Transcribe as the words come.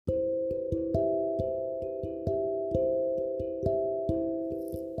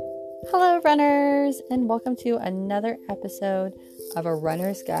Hello, runners, and welcome to another episode of A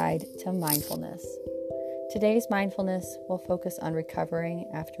Runner's Guide to Mindfulness. Today's mindfulness will focus on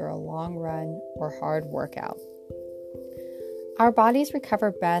recovering after a long run or hard workout. Our bodies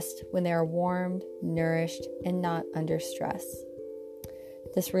recover best when they are warmed, nourished, and not under stress.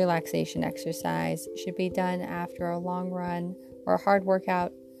 This relaxation exercise should be done after a long run or a hard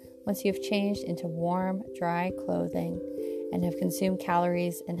workout once you've changed into warm, dry clothing and have consumed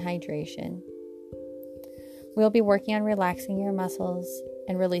calories and hydration. We'll be working on relaxing your muscles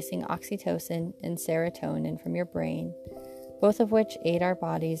and releasing oxytocin and serotonin from your brain, both of which aid our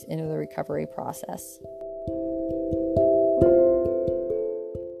bodies in the recovery process.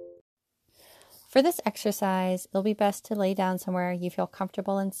 For this exercise, it'll be best to lay down somewhere you feel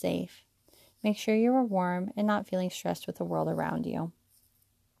comfortable and safe. Make sure you are warm and not feeling stressed with the world around you.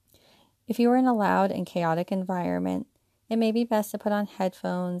 If you are in a loud and chaotic environment, it may be best to put on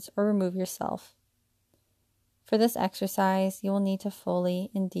headphones or remove yourself. For this exercise, you will need to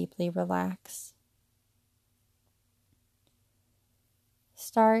fully and deeply relax.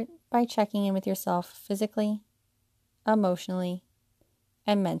 Start by checking in with yourself physically, emotionally,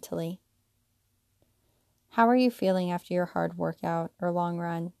 and mentally. How are you feeling after your hard workout or long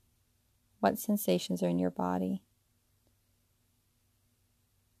run? What sensations are in your body?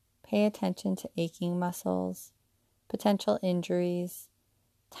 Pay attention to aching muscles, potential injuries,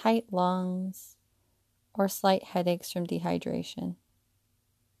 tight lungs, or slight headaches from dehydration.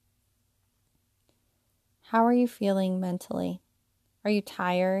 How are you feeling mentally? Are you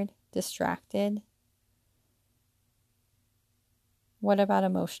tired, distracted? What about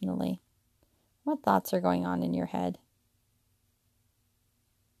emotionally? What thoughts are going on in your head?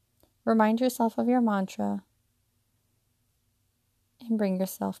 Remind yourself of your mantra and bring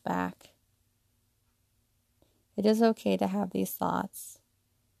yourself back. It is okay to have these thoughts,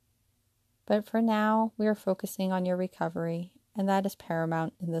 but for now, we are focusing on your recovery, and that is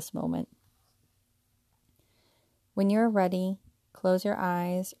paramount in this moment. When you're ready, close your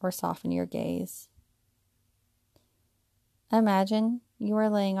eyes or soften your gaze. Imagine you are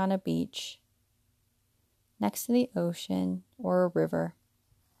laying on a beach, next to the ocean or a river.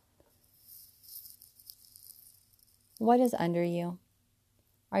 What is under you?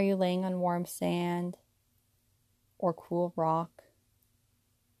 Are you laying on warm sand or cool rock?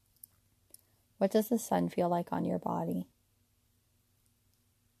 What does the sun feel like on your body?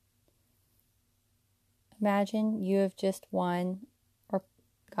 Imagine you have just won or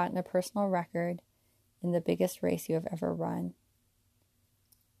gotten a personal record in the biggest race you have ever run.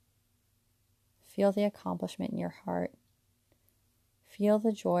 Feel the accomplishment in your heart. Feel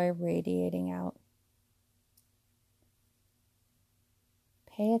the joy radiating out.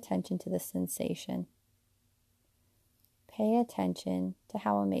 Pay attention to the sensation. Pay attention to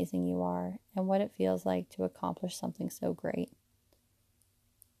how amazing you are and what it feels like to accomplish something so great.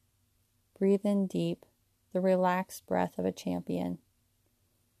 Breathe in deep, the relaxed breath of a champion,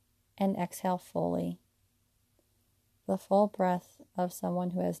 and exhale fully, the full breath of someone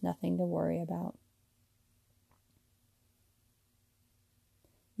who has nothing to worry about.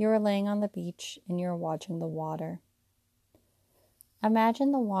 You are laying on the beach and you are watching the water.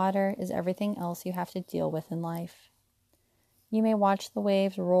 Imagine the water is everything else you have to deal with in life. You may watch the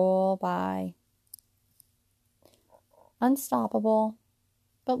waves roll by, unstoppable,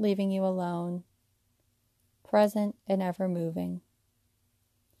 but leaving you alone, present and ever moving.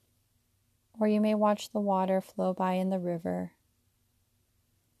 Or you may watch the water flow by in the river.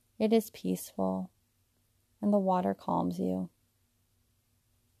 It is peaceful, and the water calms you.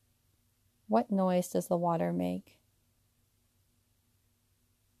 What noise does the water make?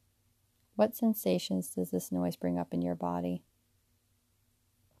 What sensations does this noise bring up in your body?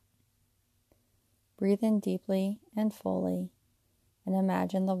 Breathe in deeply and fully, and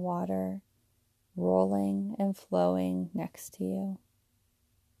imagine the water rolling and flowing next to you.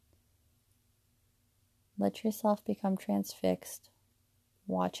 Let yourself become transfixed,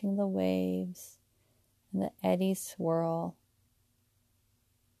 watching the waves and the eddies swirl.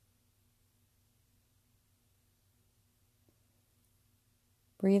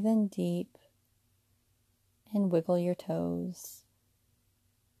 Breathe in deep and wiggle your toes.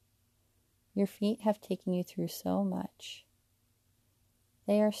 Your feet have taken you through so much.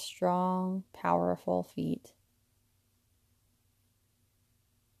 They are strong, powerful feet.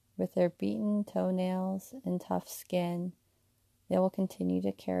 With their beaten toenails and tough skin, they will continue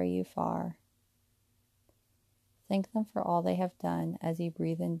to carry you far. Thank them for all they have done as you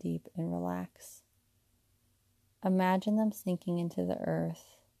breathe in deep and relax. Imagine them sinking into the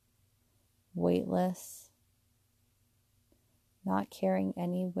earth, weightless, not carrying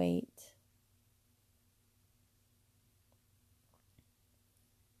any weight.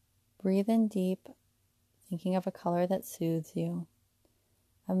 Breathe in deep, thinking of a color that soothes you.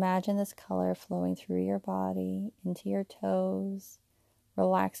 Imagine this color flowing through your body, into your toes,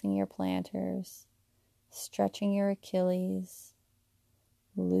 relaxing your planters, stretching your Achilles,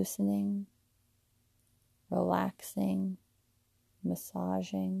 loosening, relaxing,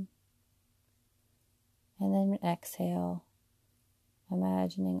 massaging. And then exhale,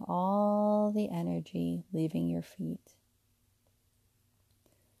 imagining all the energy leaving your feet.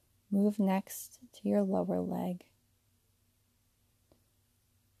 Move next to your lower leg,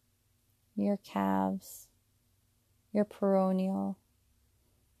 your calves, your peroneal,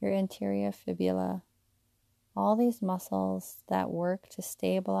 your anterior fibula, all these muscles that work to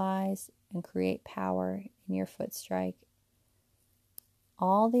stabilize and create power in your foot strike.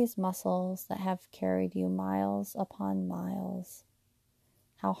 All these muscles that have carried you miles upon miles,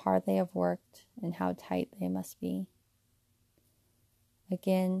 how hard they have worked and how tight they must be.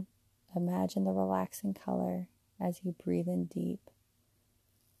 Again, imagine the relaxing color as you breathe in deep.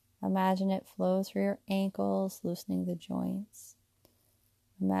 Imagine it flow through your ankles, loosening the joints.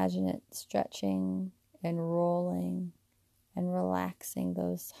 Imagine it stretching and rolling and relaxing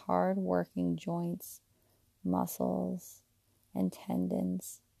those hard-working joints, muscles, and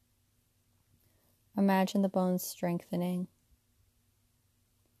tendons. Imagine the bones strengthening.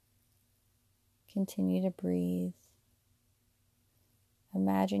 Continue to breathe.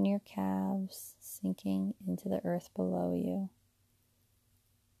 Imagine your calves sinking into the earth below you.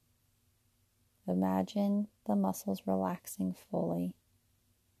 Imagine the muscles relaxing fully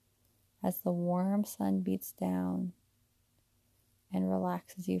as the warm sun beats down and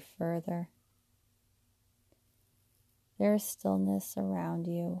relaxes you further. There is stillness around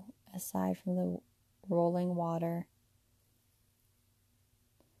you aside from the rolling water,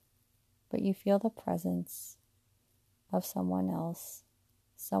 but you feel the presence of someone else,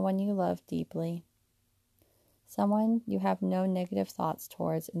 someone you love deeply, someone you have no negative thoughts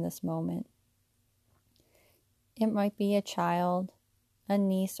towards in this moment. It might be a child, a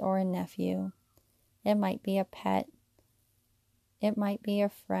niece or a nephew. It might be a pet. It might be a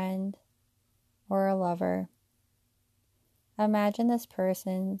friend or a lover. Imagine this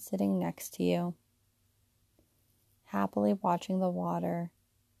person sitting next to you, happily watching the water.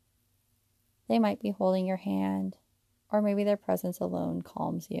 They might be holding your hand, or maybe their presence alone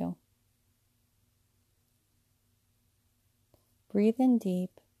calms you. Breathe in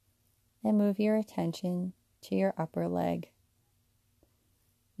deep and move your attention to your upper leg,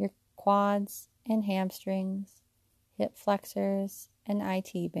 your quads and hamstrings, hip flexors and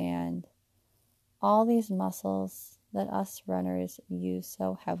IT band, all these muscles that us runners use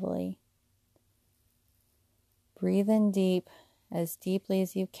so heavily. Breathe in deep, as deeply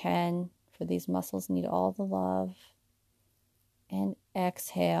as you can, for these muscles need all the love, and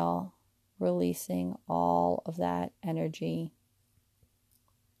exhale, releasing all of that energy.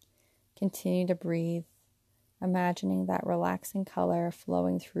 Continue to breathe, imagining that relaxing color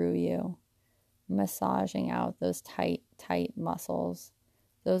flowing through you, massaging out those tight muscles,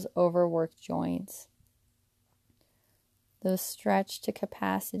 those overworked joints, those stretched to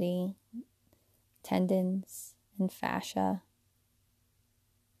capacity tendons and fascia.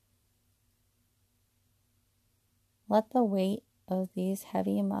 Let the weight of these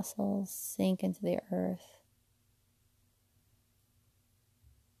heavy muscles sink into the earth.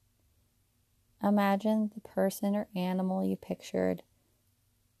 Imagine the person or animal you pictured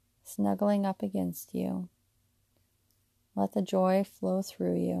snuggling up against you. Let the joy flow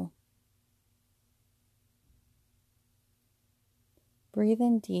through you. Breathe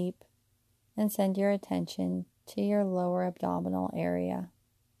in deep and send your attention to your lower abdominal area.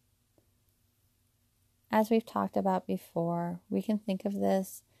 As we've talked about before, we can think of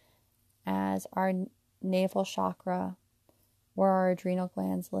this as our navel chakra, where our adrenal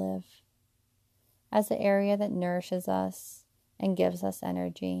glands live, as the area that nourishes us and gives us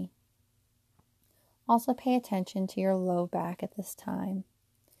energy. Also pay attention to your low back at this time,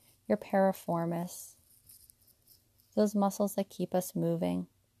 your piriformis, those muscles that keep us moving.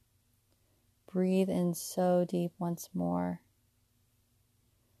 Breathe in so deep once more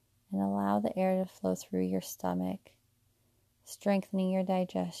and allow the air to flow through your stomach, strengthening your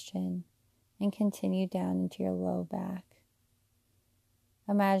digestion, and continue down into your low back.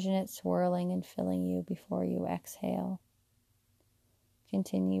 Imagine it swirling and filling you before you exhale.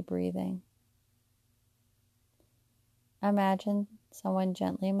 Continue breathing. Imagine someone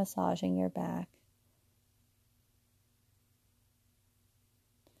gently massaging your back.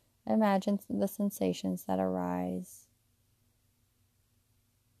 Imagine the sensations that arise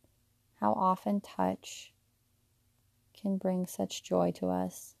how often touch can bring such joy to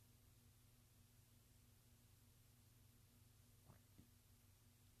us.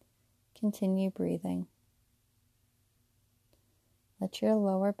 Continue breathing. Let your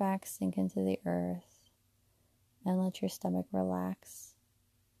lower back sink into the earth and let your stomach relax.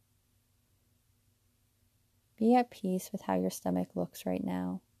 Be at peace with how your stomach looks right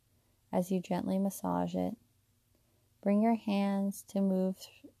now as you gently massage it. Bring your hands to move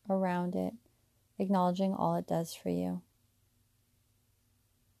around it, acknowledging all it does for you.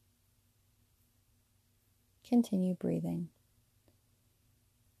 Continue breathing.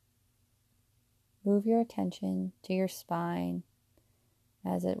 Move your attention to your spine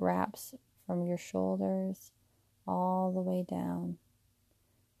as it wraps from your shoulders all the way down.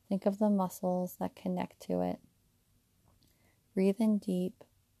 Think of the muscles that connect to it. Breathe in deep,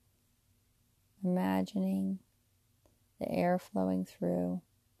 imagining the air flowing through,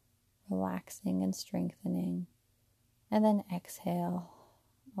 relaxing and strengthening. And then exhale,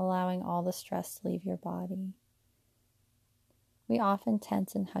 allowing all the stress to leave your body. We often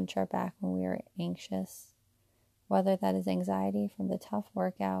tense and hunch our back when we are anxious, whether that is anxiety from the tough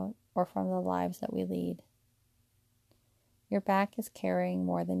workout or from the lives that we lead. Your back is carrying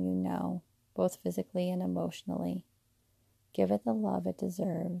more than you know, both physically and emotionally. Give it the love it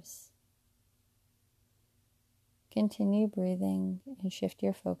deserves. Continue breathing and shift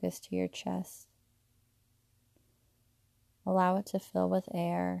your focus to your chest. Allow it to fill with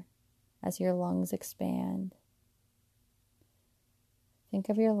air as your lungs expand. Think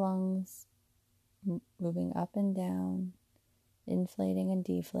of your lungs moving up and down, inflating and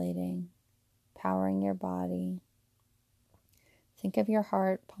deflating, powering your body. Think of your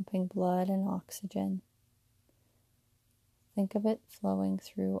heart pumping blood and oxygen. Think of it flowing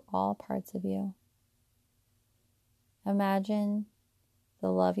through all parts of you. Imagine the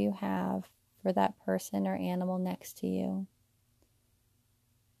love you have for that person or animal next to you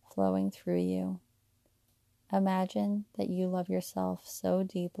flowing through you. Imagine that you love yourself so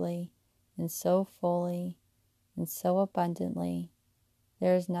deeply and so fully and so abundantly.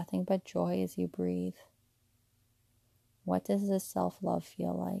 There is nothing but joy as you breathe. What does this self-love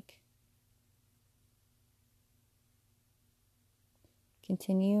feel like?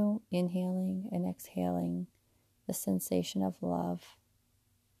 Continue inhaling and exhaling the sensation of love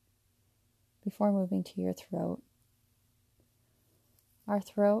before moving to your throat. Our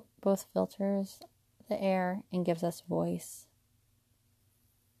throat both filters the air and gives us voice.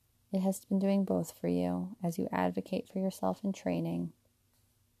 It has been doing both for you as you advocate for yourself in training,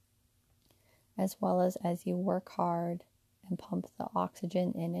 as well as you work hard and pump the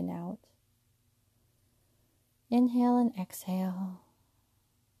oxygen in and out. Inhale and exhale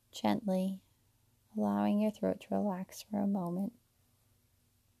gently, allowing your throat to relax for a moment.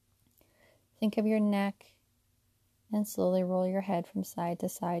 Think of your neck and slowly roll your head from side to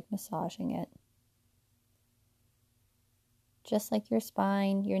side, massaging it. Just like your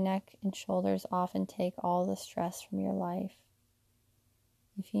spine, your neck and shoulders often take all the stress from your life.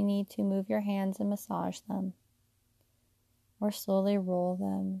 If you need to, move your hands and massage them, or slowly roll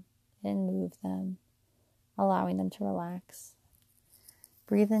them and move them, allowing them to relax.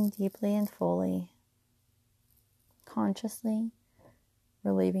 Breathe in deeply and fully, consciously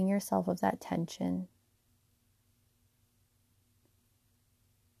relieving yourself of that tension.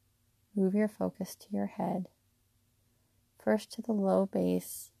 Move your focus to your head. First to the low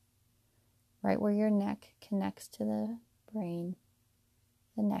base, right where your neck connects to the brain,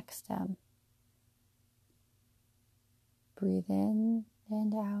 the neck stem. Breathe in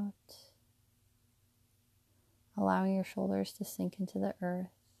and out, allowing your shoulders to sink into the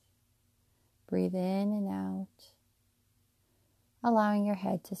earth. Breathe in and out, allowing your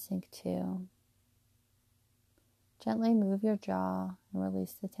head to sink too. Gently move your jaw and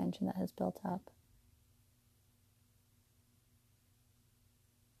release the tension that has built up.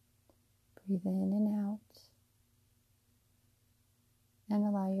 Breathe in and out, and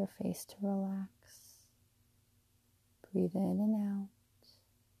allow your face to relax. Breathe in and out,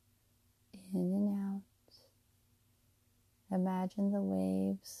 in and out. Imagine the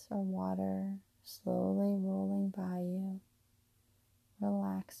waves or water slowly rolling by you,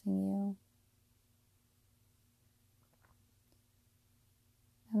 relaxing you.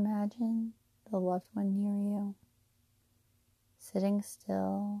 Imagine the loved one near you, sitting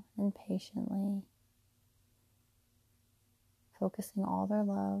still and patiently, focusing all their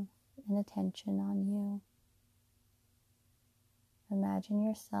love and attention on you. Imagine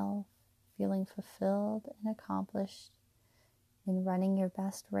yourself feeling fulfilled and accomplished in running your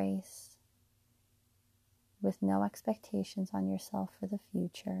best race with no expectations on yourself for the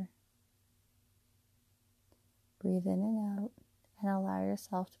future. Breathe in and out and allow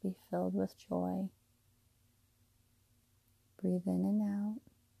yourself to be filled with joy. Breathe in and out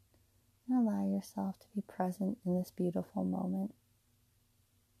and allow yourself to be present in this beautiful moment.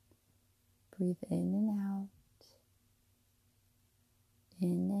 Breathe in and out,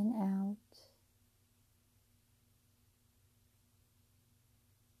 in and out.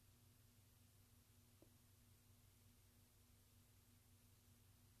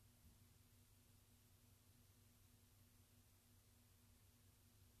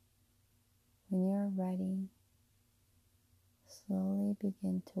 When you're ready, slowly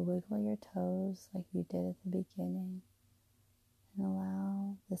begin to wiggle your toes like you did at the beginning, and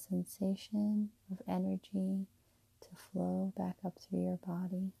allow the sensation of energy to flow back up through your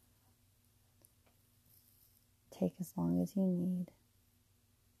body. Take as long as you need.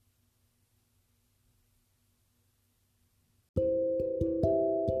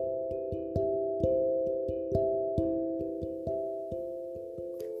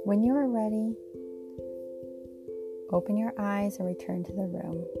 When you are ready, open your eyes and return to the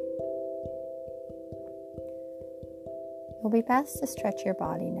room. It will be best to stretch your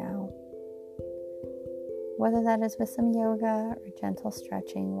body now, whether that is with some yoga or gentle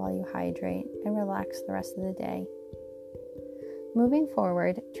stretching while you hydrate and relax the rest of the day. Moving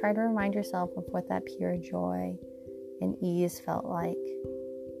forward, try to remind yourself of what that pure joy and ease felt like.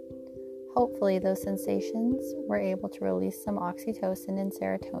 Hopefully, those sensations were able to release some oxytocin and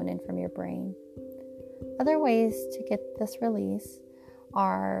serotonin from your brain. Other ways to get this release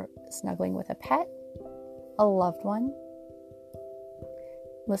are snuggling with a pet, a loved one,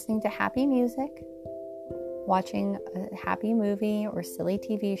 listening to happy music, watching a happy movie or silly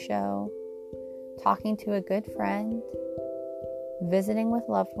TV show, talking to a good friend, visiting with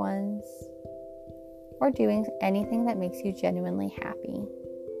loved ones, or doing anything that makes you genuinely happy.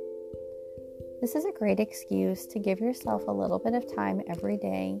 This is a great excuse to give yourself a little bit of time every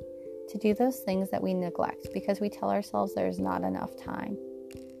day to do those things that we neglect because we tell ourselves there's not enough time.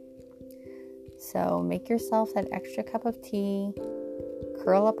 So make yourself that extra cup of tea,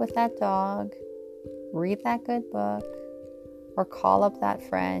 curl up with that dog, read that good book, or call up that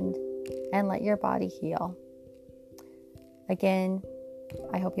friend and let your body heal. Again,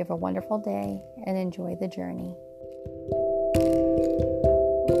 I hope you have a wonderful day and enjoy the journey.